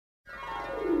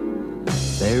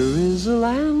is a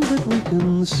land that we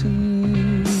can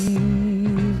see,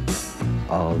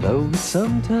 although it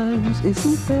sometimes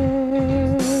isn't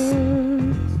fair.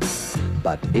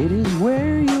 But it is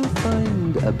where you'll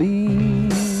find a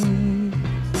bee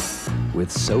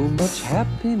with so much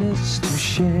happiness to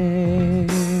share.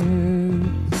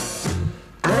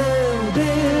 And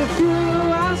if you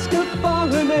ask her for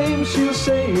her name, she'll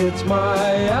say it's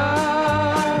Maya,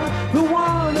 the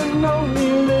one and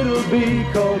only little bee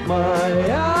called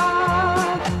Maya.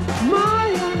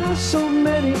 Maya has so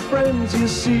many friends, you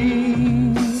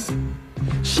see.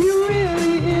 She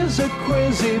really is a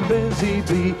crazy busy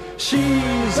bee.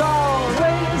 She's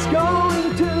always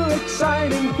going to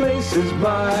exciting places,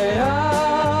 Maya,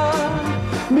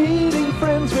 meeting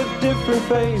friends with different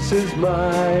faces,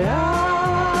 Maya.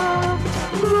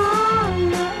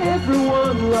 Maya,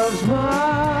 everyone loves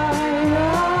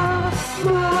Maya.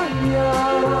 Maya,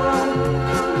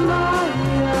 Maya,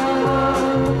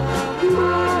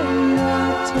 Maya,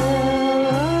 tell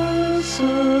us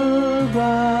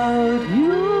about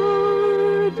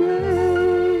your day.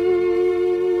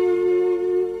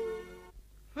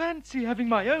 Fancy having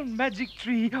my own magic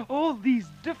tree, all these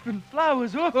different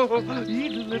flowers. Oh, oh,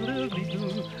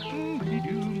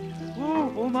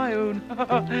 all my own.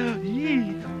 Oh, it's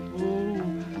beautiful.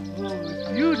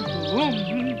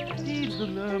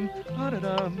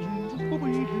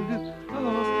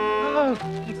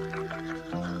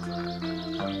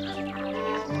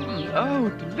 Oh,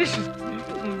 delicious.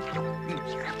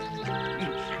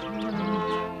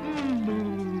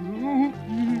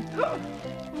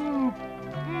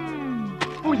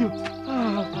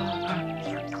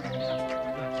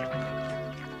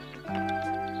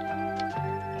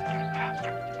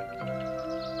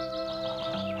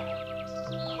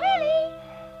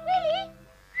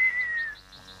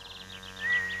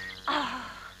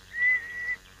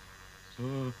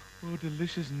 Oh,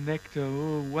 delicious nectar.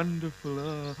 Oh, wonderful.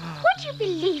 Oh. Would you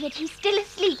believe it? He's still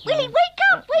asleep. Willie, wake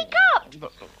up! Wake up!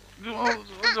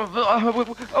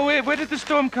 Oh, where did the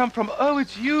storm come from? Oh,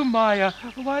 it's you, Maya.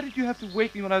 Why did you have to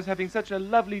wake me when I was having such a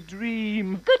lovely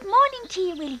dream? Good morning to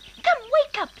you, Willie. Come,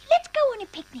 wake up. Let's go on a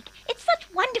picnic. It's such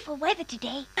wonderful weather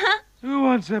today. Who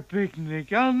wants a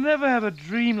picnic? I'll never have a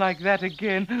dream like that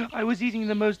again. I was eating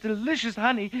the most delicious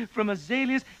honey from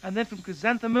azaleas and then from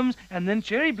chrysanthemums and then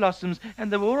cherry blossoms,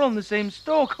 and they were all on the same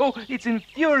stalk. Oh, it's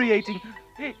infuriating.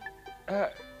 Hey,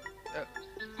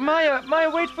 Maya,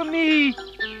 wait for me.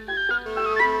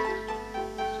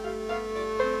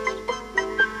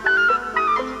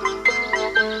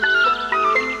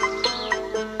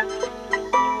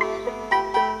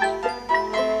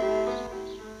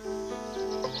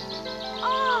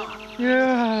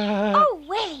 Yeah. Oh,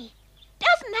 Willie,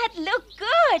 doesn't that look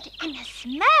good? And the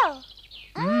smell.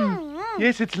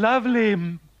 Yes, it's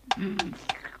lovely.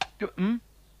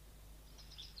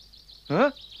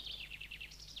 Huh?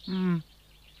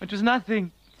 It was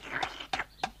nothing.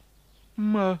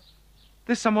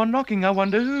 There's someone knocking. I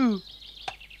wonder who.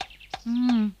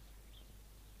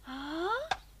 Huh?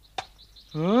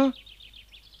 Huh?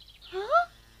 Huh?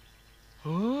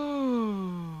 Oh.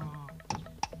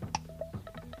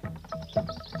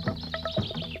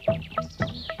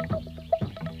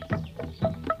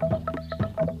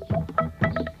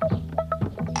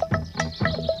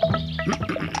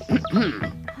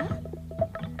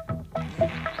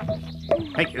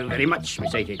 Thank you very much,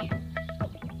 Miss Aphid.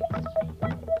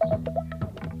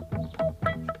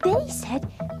 They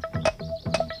said...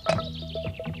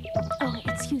 Oh,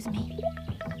 excuse me.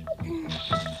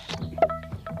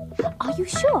 Are you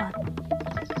sure?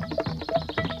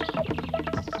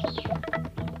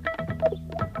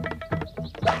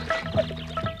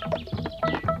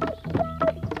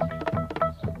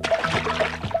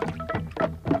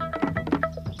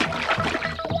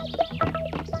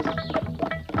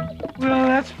 Well,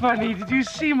 that's funny. Did you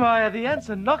see, Maya? The ants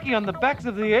are knocking on the backs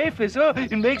of the aphids. Oh,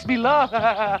 it makes me laugh.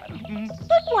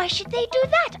 But why should they do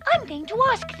that? I'm going to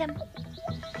ask them.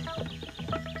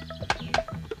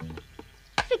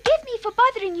 Forgive me for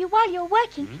bothering you while you're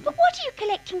working, but what are you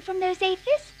collecting from those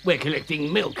aphids? We're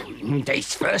collecting milk.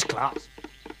 Tastes first class.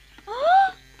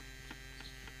 Oh?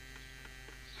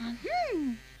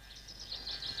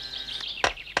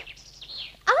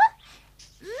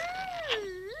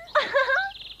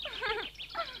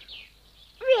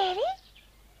 Really?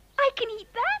 I can eat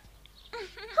that?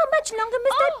 How much longer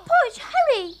must I push?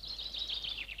 Hurry!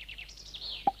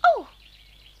 Oh!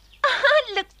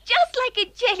 It looks just like a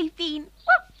jelly bean.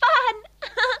 What fun!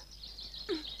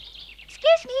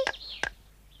 Excuse me.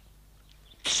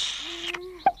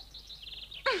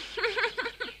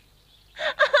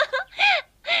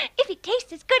 If it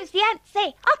tastes as good as the ants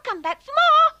say, I'll come back for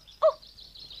more. Oh.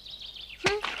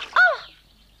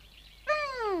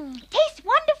 Tastes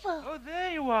wonderful. Oh,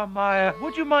 there you are, Maya.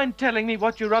 Would you mind telling me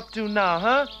what you're up to now,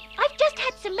 huh? I've just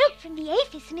had some milk from the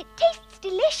Aphis and it tastes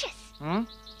delicious. Hmm?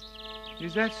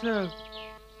 Is that so?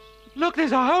 Look,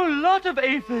 there's a whole lot of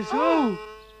aphids. Oh.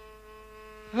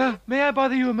 May I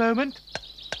bother you a moment?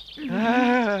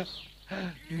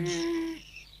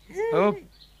 Oh.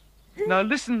 Now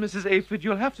listen, Mrs. Aphid,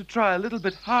 you'll have to try a little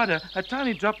bit harder. A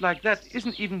tiny drop like that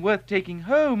isn't even worth taking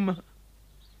home.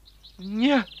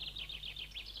 Yeah.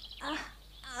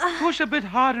 Push a bit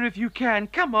harder if you can.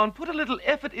 Come on, put a little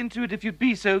effort into it if you'd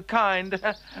be so kind.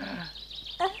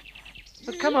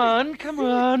 Come on, come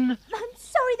on. I'm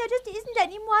sorry, there just isn't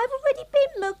any more. I've already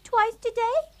been milked twice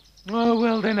today. Oh,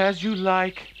 well then, as you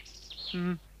like.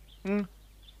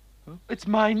 It's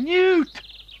minute.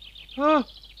 Oh.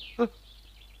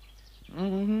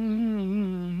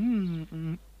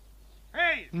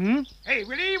 Hey! Hey,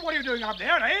 Willie, what are you doing up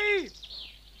there, eh?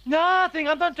 Nothing.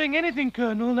 I'm not doing anything,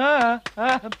 Colonel. No.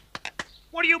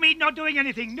 What do you mean not doing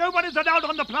anything? No one is allowed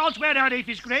on the plants where our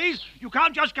aphis graze. You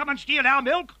can't just come and steal our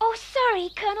milk. Oh, sorry,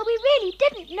 Colonel. We really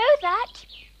didn't know that.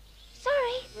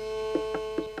 Sorry.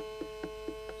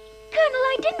 Colonel,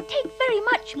 I didn't take very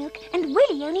much milk, and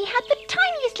Willie only had the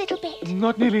tiniest little bit.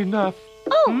 Not nearly enough.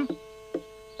 Oh.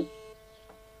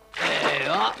 There you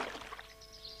are.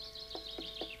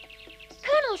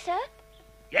 Colonel, sir,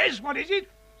 Yes, what is it?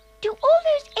 do all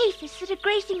those aphids that are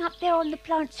grazing up there on the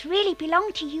plants really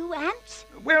belong to you, ants?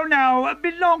 Well, now,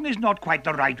 belong is not quite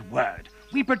the right word.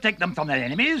 We protect them from their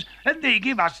enemies, and they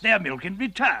give us their milk in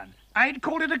return. I'd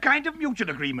call it a kind of mutual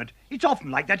agreement. It's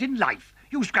often like that in life.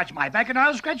 You scratch my back and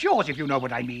I'll scratch yours, if you know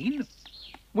what I mean.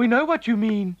 We know what you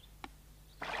mean.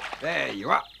 There you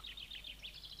are.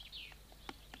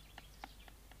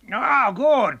 Ah,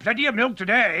 good. Plenty of milk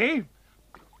today.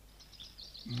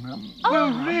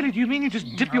 Well, really, do you mean you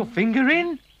just dip your finger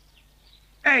in?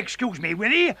 Excuse me,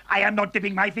 Willie. I am not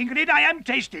dipping my finger in. I am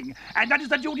tasting. And that is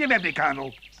the duty of every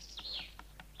colonel.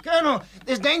 Colonel,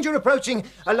 there's danger approaching.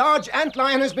 A large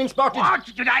antlion has been spotted. What?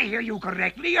 Did I hear you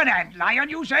correctly? An antlion,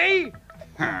 you say?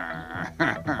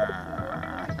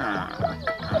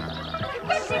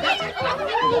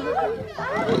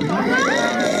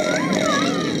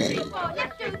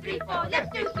 Left, 2, 3, 4,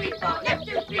 left, 2, 3, 4, left,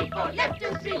 2, 3, 4, left,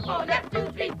 2, 3, 4, left, 2,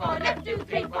 3, 4, left, 2,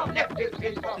 3, 4, left, 2,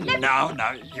 3, 4.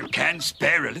 Now, you can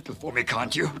spare a little for me,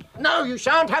 can't you? No, you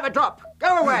shan't have a drop.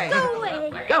 Go away. Go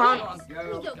away. Go on.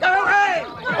 Go away.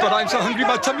 But I'm so hungry,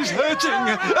 my tummy's hurting.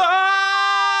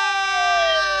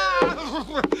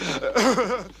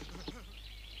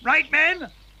 Right, men.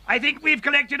 I think we've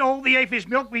collected all the aphis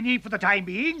milk we need for the time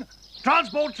being.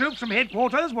 Transport troops from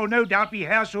headquarters will no doubt be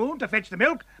here soon to fetch the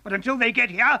milk, but until they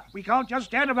get here, we can't just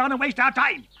stand around and waste our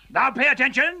time. Now pay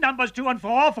attention. Numbers 2 and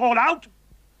 4 fall out.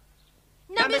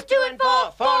 Numbers 2 and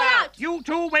 4, fall out. You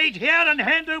two wait here and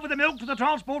hand over the milk to the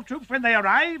transport troops when they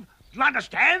arrive. Do you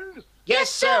understand? Yes,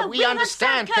 sir, we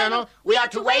understand, Colonel. We are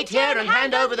to wait here and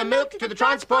hand over the milk to the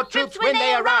transport troops when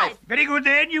they arrive. Very good,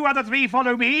 then. You other three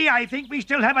follow me. I think we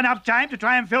still have enough time to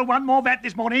try and fill one more vat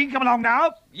this morning. Come along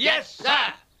now. Yes,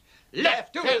 sir.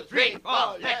 Left 2, 3,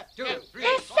 4, left 2, 3,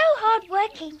 They're 4. so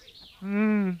hard-working.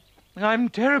 I'm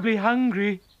terribly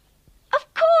hungry. Of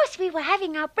course we were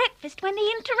having our breakfast when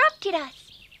they interrupted us.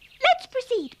 Let's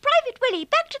proceed. Private Willie,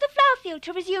 back to the flower field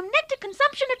to resume nectar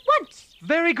consumption at once.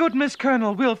 Very good, Miss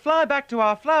Colonel. We'll fly back to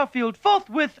our flower field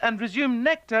forthwith and resume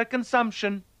nectar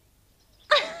consumption.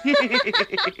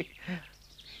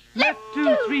 Left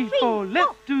 2, 3, 4.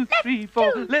 Left 2, 3,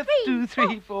 4. Left 2,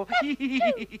 3, 4. Left 2,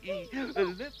 3,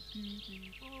 4.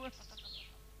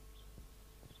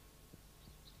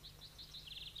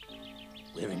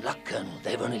 We're in luck, Colonel.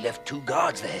 They've only left 2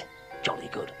 guards there. Jolly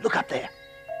good. Look up there.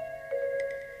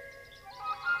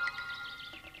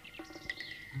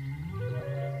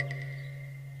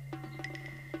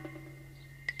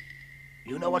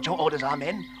 You know what your orders are,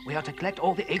 men. We are to collect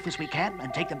all the aphids we can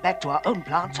and take them back to our own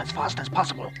plants as fast as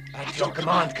possible. That's your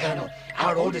command, Colonel.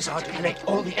 Our orders are to collect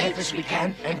all the aphids we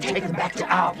can and take them back to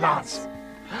our plants.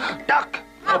 Duck!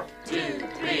 Hop, 2,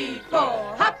 3, 4,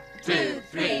 hop, 2,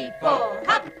 3, 4,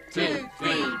 hop, 2,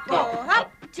 3, 4,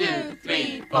 hop, 2,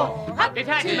 3, 4, hop, 2,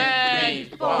 3,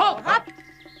 4, hop.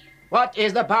 What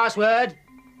is the password?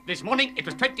 This morning it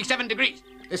was 27 degrees.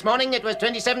 This morning it was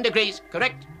 27 degrees,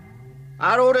 correct?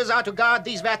 Our orders are to guard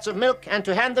these vats of milk and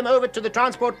to hand them over to the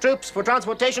transport troops for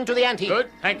transportation to the ant heap.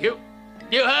 Good, thank you.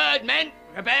 You heard, men.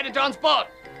 Prepare to transport.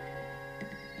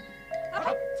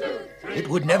 Hop, 2, 3, It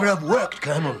would never have worked,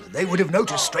 Colonel. They would have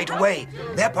noticed straight away.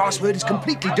 Their password is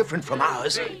completely different from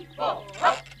ours. 3, 4,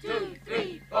 hop, 2,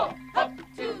 3, 4, hop,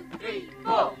 2, 3,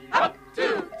 4, hop,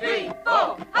 2, 3,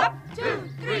 4, hop, 2,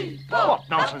 3, 4. What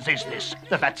nonsense is this?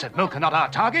 The vats of milk are not our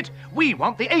target. We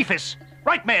want the Aphis.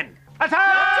 Right, men? Attack!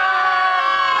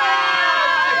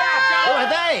 Who are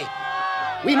they?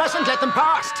 We mustn't let them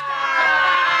past.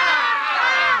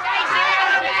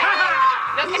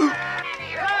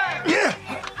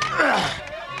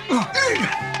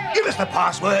 Give us the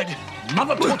password.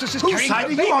 Mother Tortoise is Whose carrying side her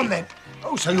are baby. you on, then?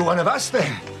 Oh, so you're one of us,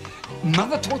 then?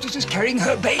 Mother Tortoise is carrying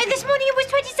her baby. And this morning it was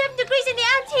 27 degrees in the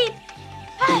ant heap.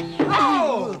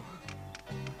 Oh!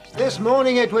 This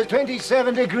morning it was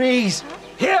 27 degrees.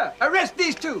 Here, arrest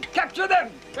these two. Capture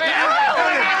them.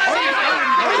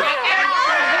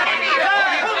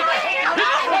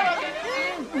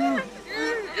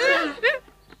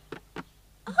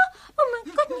 Oh, my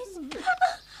goodness.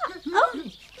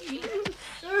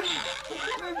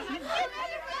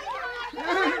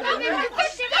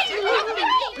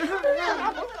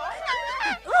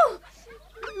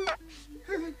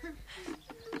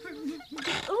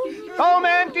 All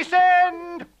men,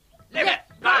 descend!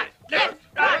 Left, right, left,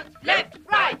 right, left,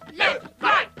 right, left,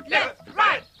 right, left,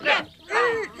 right, left,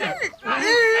 right, left, right,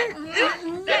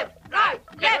 left, right,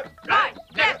 left, right,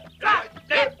 left, right,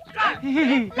 left,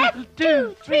 right. Left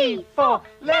 2, 3, 4.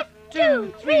 Left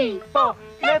 2, 3, 4.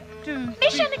 Left 2.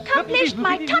 Mission accomplished.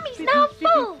 My tummy's now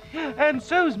full. And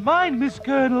so's mine, Miss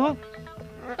Colonel.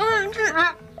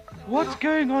 What's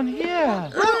going on here?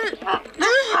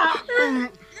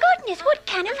 Goodness, what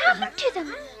can have happened to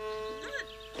them?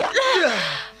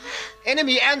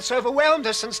 Enemy ants overwhelmed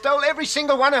us and stole every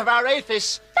single one of our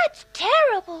Aphis. That's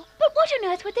terrible. But what on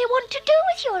earth would they want to do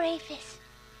with your Aphis?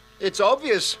 It's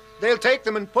obvious. They'll take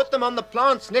them and put them on the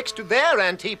plants next to their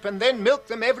ant heap and then milk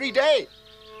them every day.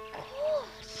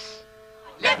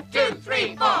 Left 2,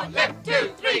 3, 4. Left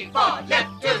 2, 3, 4.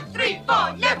 Left 2, 3,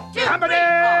 4. Left 2, 3, 4. Company!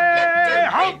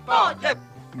 Left 2, 3, 4. Left.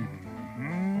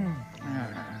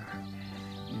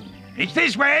 It's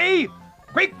this way.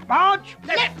 Quick, march.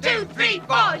 Left 2, 3, 4.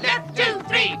 Left 2,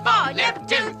 3, 4. Left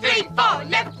 2, 3, 4.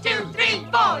 Left 2, 3,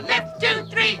 4. Left 2,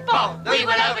 3, 4. We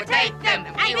will overtake them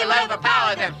and we will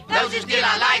overpower them. Those who steal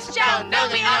our lives shall know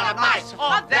we are not mice.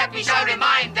 Of that we shall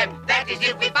remind them. That is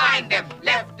if we find them.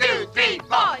 Left 2, 3,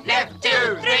 4. Left 2,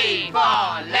 3, 4.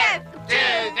 Left 2,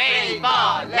 3,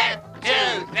 4. Left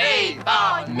 2, 3,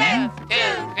 4. Left 2,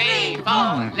 3,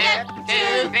 4. Left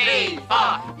 2, 3, 4.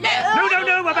 Left.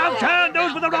 No, about turn.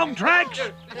 Those were the wrong tracks.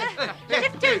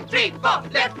 Left 2, 3, 4.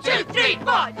 Left 2, 3, 4.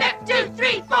 Left 2,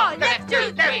 3, 4. Left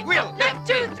 2, 3, 4. Left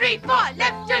 2, 3, 4.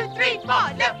 Left 2, 3, 4.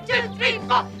 Left 2, 3,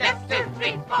 4. Left 2,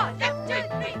 3, 4. Left 2,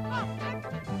 3,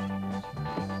 4.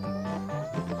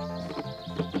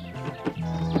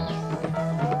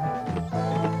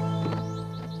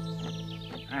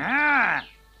 Ah,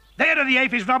 there are the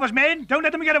Aphis robbers, men. Don't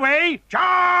let them get away.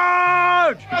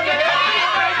 Charge! Show them no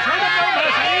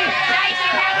mercy.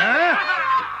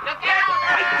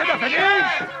 Fight to the finish.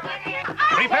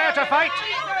 Prepare to fight.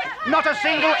 Not a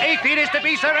single aphid is to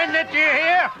be surrendered, do you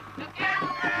hear?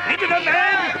 Into the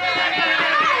men.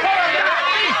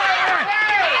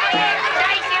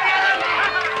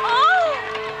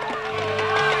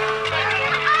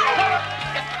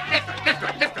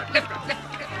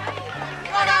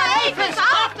 Aphids,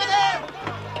 after them!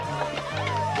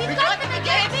 We've got them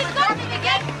again! We've got them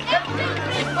again! Left 2,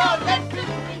 3, 4, left 2, 3,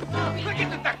 4. We'll get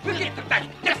them back. We'll get them back.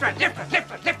 Left, right, left, right,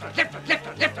 left, right, left, right, left, right, left,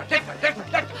 right, left, right, left, right, left,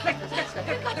 right,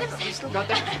 left, right, left, right. Still got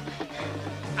them.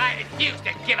 I refuse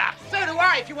to give up. So do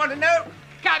I, if you want to know.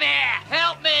 Come here,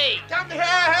 help me. Come here,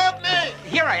 help me.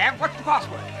 Here I am. What's the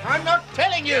password? I'm not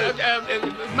telling you.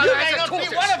 Mother may has a not be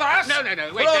tortoise. one of us. No, wait,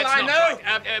 For all that's I not know.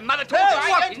 right. Mother No, Tortoise.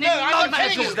 I don't know. I'm not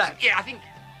telling you. that. Yeah, I think.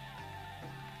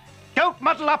 Don't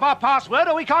muddle up our password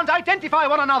or we can't identify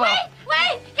one another.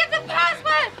 Wait! Get the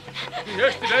password!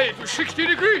 Yesterday it was 60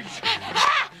 degrees.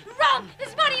 Ha! Wrong!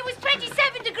 This morning it was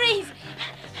 27 degrees.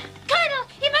 Colonel,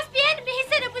 he must be enemy. He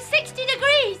said it was 60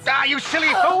 degrees. Ah, you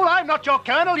silly fool. I'm not your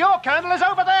colonel. Your colonel is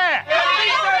over there.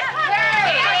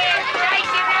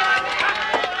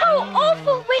 How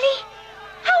awful, Willie.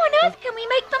 How on earth can we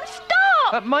make them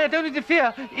stop? Maya, don't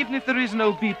interfere, even if there is an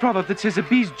old bee proverb that says a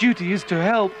bee's duty is to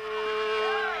help.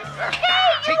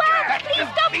 Hey, you ants! Please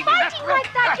stop fighting like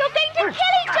that. You're going to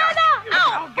kill each other.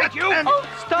 I'll get you. Oh,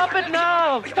 stop it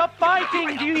now! Stop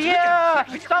fighting! Do you hear?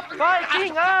 Stop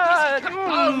fighting!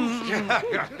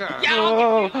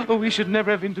 Oh, we should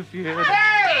never have interfered.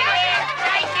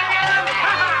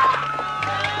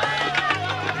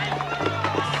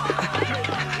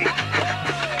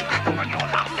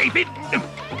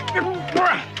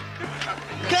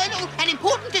 Colonel, an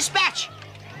important dispatch.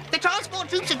 The transport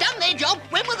troops have done their job.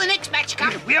 When will the next batch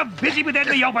come? We're busy with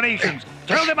enemy operations.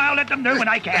 Tell them I'll let them know when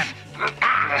I can.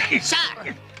 Sir,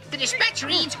 The dispatch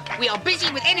reads, we are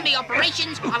busy with enemy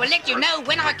operations. I will let you know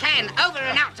when I can. Over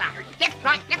and out, sir. Left,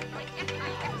 right, left, right, left,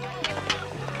 right,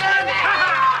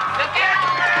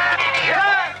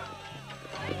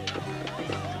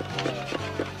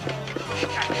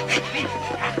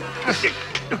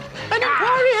 An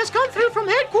inquiry has come through from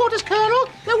headquarters, Colonel.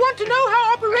 They want to know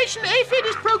how Operation Aphid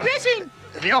is progressing.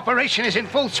 The operation is in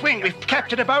full swing. We've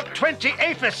captured about 20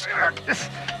 Aphids.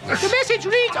 The message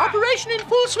reads, Operation in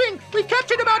full swing. We've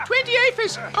captured about 20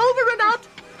 Aphids. Over and out.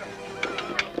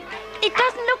 It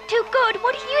doesn't look too good.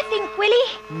 What do you think,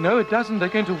 Willie? No, it doesn't. They're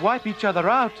going to wipe each other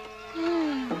out.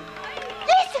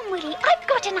 Listen, Willie, I've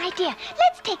got an idea.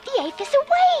 Let's take the Aphids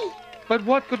away. But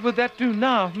what good would that do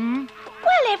now,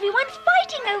 Well, everyone's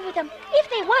fighting over them. If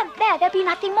they weren't there, there'd be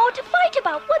nothing more to fight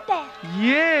about, would there?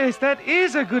 Yes, that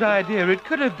is a good idea. It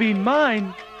could have been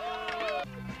mine.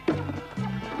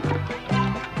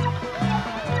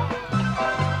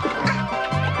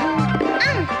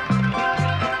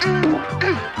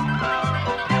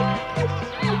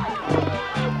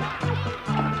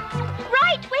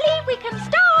 Right, Willie, we can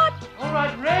start. All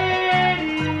right, ready.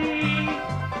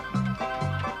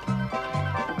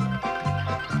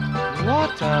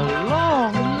 What a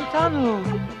long tunnel.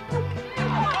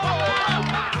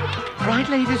 Right,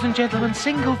 ladies and gentlemen,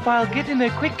 single file, get in there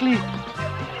quickly.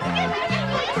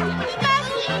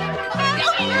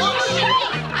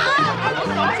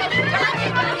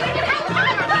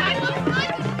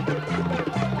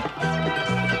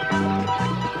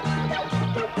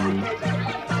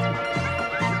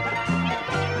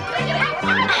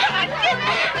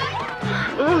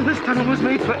 Oh, this tunnel was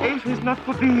made for aphids, not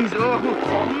for bees. Oh.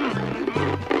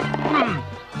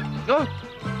 Oh.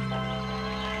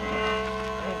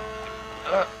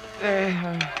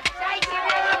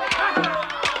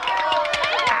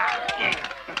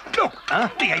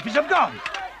 Look, the aphids have gone.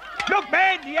 Look,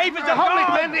 men, the aphids have Hold it,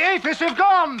 gone. men, the aphids have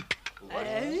gone.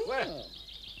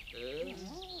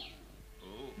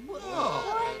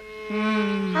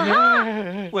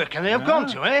 Where can they have gone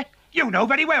to, eh? You know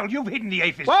very well you've hidden the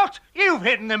aphids. What? You've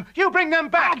hidden them. You bring them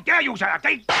back. How dare you, sir?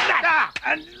 Take that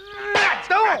and that.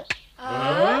 No.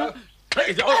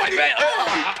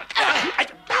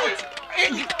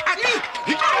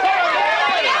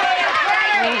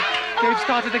 They've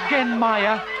started again,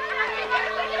 Maya.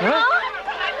 Huh?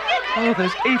 Oh,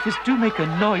 those aphids do make a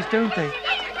noise, don't they?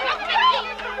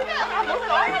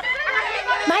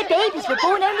 My babies were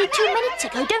born only 2 minutes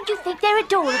ago. Don't you think they're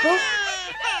adorable?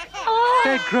 Oh,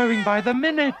 They're growing by the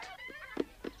minute.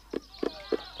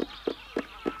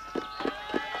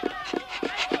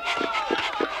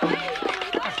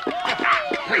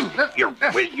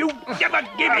 Will you never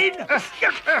give in?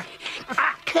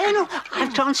 Colonel,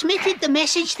 I've transmitted the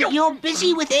message that you're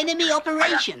busy with enemy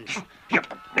operations.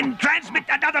 Then transmit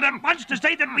another at once to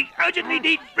say that we urgently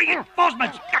need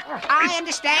reinforcements. I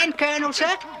understand, Colonel,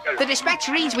 sir. The dispatch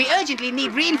reads we urgently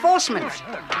need reinforcements.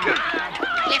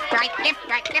 left, right, left,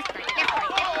 right, left, right, left, right,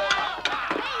 left.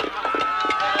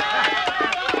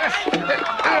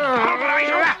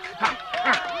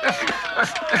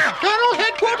 Colonel,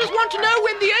 headquarters want to know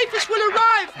when the Aphids will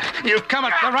arrive. You've come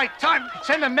at the right time.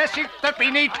 Send a message that we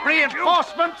need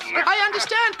reinforcements. I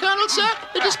understand, Colonel, sir.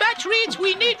 The dispatch reads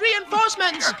we need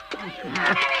reinforcements.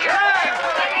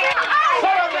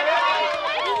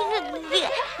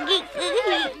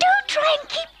 do try and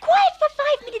keep quiet for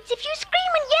 5 minutes. If you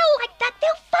scream and yell like that,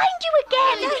 they'll find you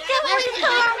again.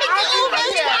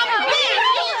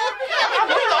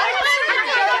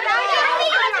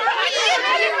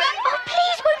 Oh,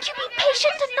 please, won't you be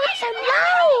patient and not so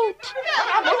loud?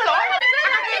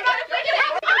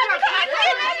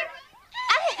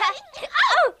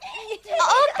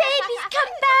 Oh, babies,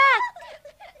 come back.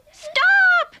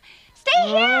 Stop. Stay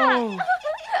here.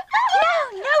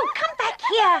 No, come back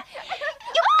here.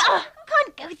 You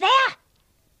can't go there.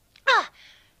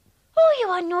 Oh, you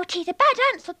are naughty. The bad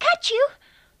ants will catch you.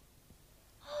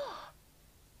 Oh,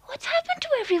 what's happened to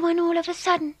everyone all of a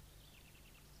sudden?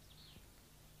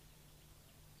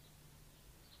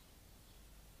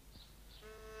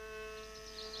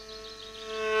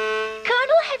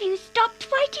 Colonel, have you stopped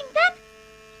fighting them?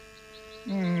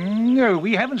 No,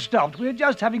 we haven't stopped. We're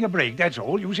just having a break, that's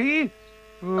all, you see.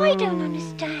 I don't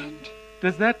understand.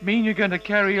 Does that mean you're going to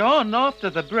carry on after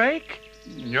the break?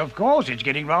 Of course, it's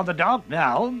getting rather dark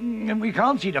now, and we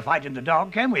can't see to fight in the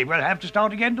dark, can we? We'll have to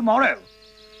start again tomorrow.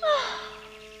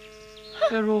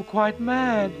 They're all quite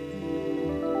mad.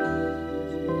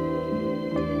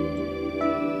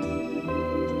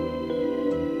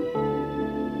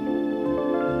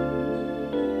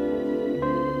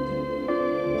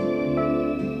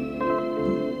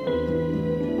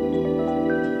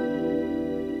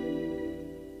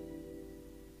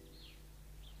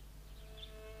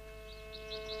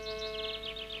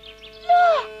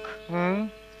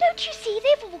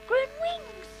 never grown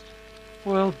wings.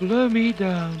 Well, blow me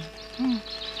down.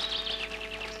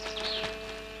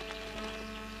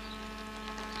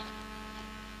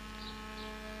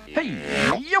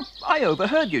 Hey, yup, I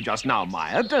overheard you just now,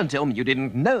 Maya. Don't tell me you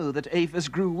didn't know that Aphis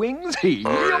grew wings. Hey,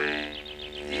 yup.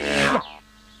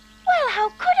 Well, how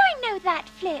could I know that,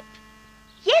 Flip?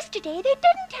 Yesterday they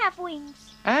didn't have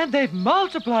wings. And they've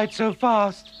multiplied so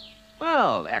fast.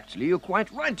 Well, actually, you're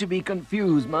quite right to be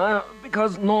confused, Maya,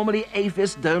 because normally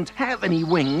aphids don't have any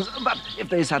wings, but if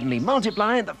they suddenly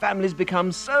multiply and the families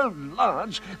become so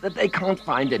large that they can't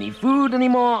find any food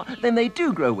anymore, then they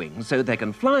do grow wings so they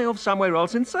can fly off somewhere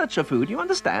else in search of food, you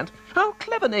understand? How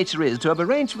clever nature is to have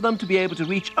arranged for them to be able to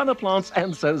reach other plants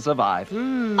and so survive.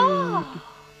 Oh.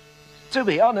 To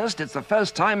be honest, it's the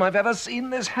first time I've ever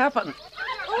seen this happen.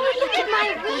 Oh, look at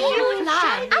my wings.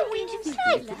 Fly. I want to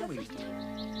fly, love.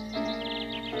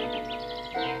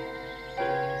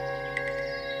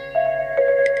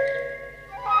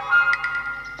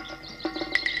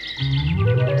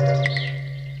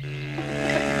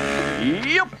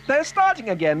 Yep, they're starting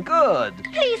again. Good.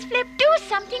 Please, Flip, do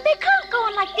something. They can't go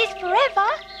on like this forever.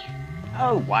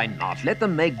 Oh, why not? Let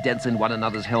them make dents in one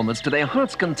another's helmets to their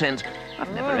heart's content.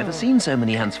 I've never ever seen so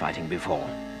many ants fighting before.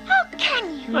 How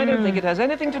can you? I don't think it has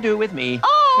anything to do with me.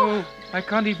 Oh, I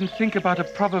can't even think about a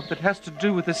proverb that has to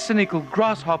do with a cynical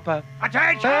grasshopper.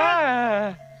 Attention!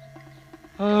 Ah!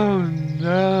 Oh,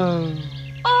 no.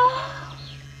 Oh.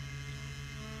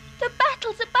 The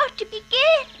battle's about to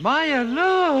begin. Maya,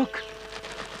 look.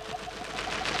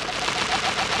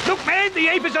 Look, men, the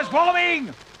aphids are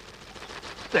swarming!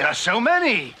 There are so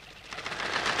many.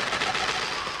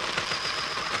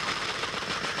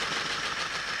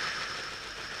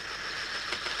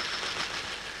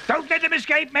 Don't let them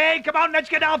escape, men! Come on, let's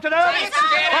get after them!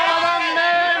 Come on,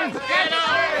 men!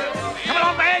 Come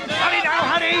on, men! Hurry now,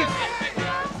 hurry!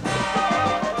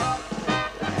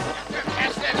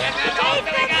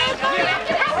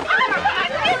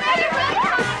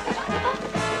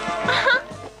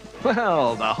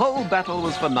 Well, the whole battle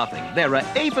was for nothing. There are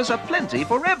aphis aplenty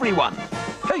for everyone.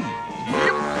 Hey!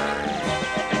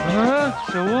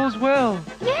 So all's well.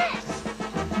 Yes.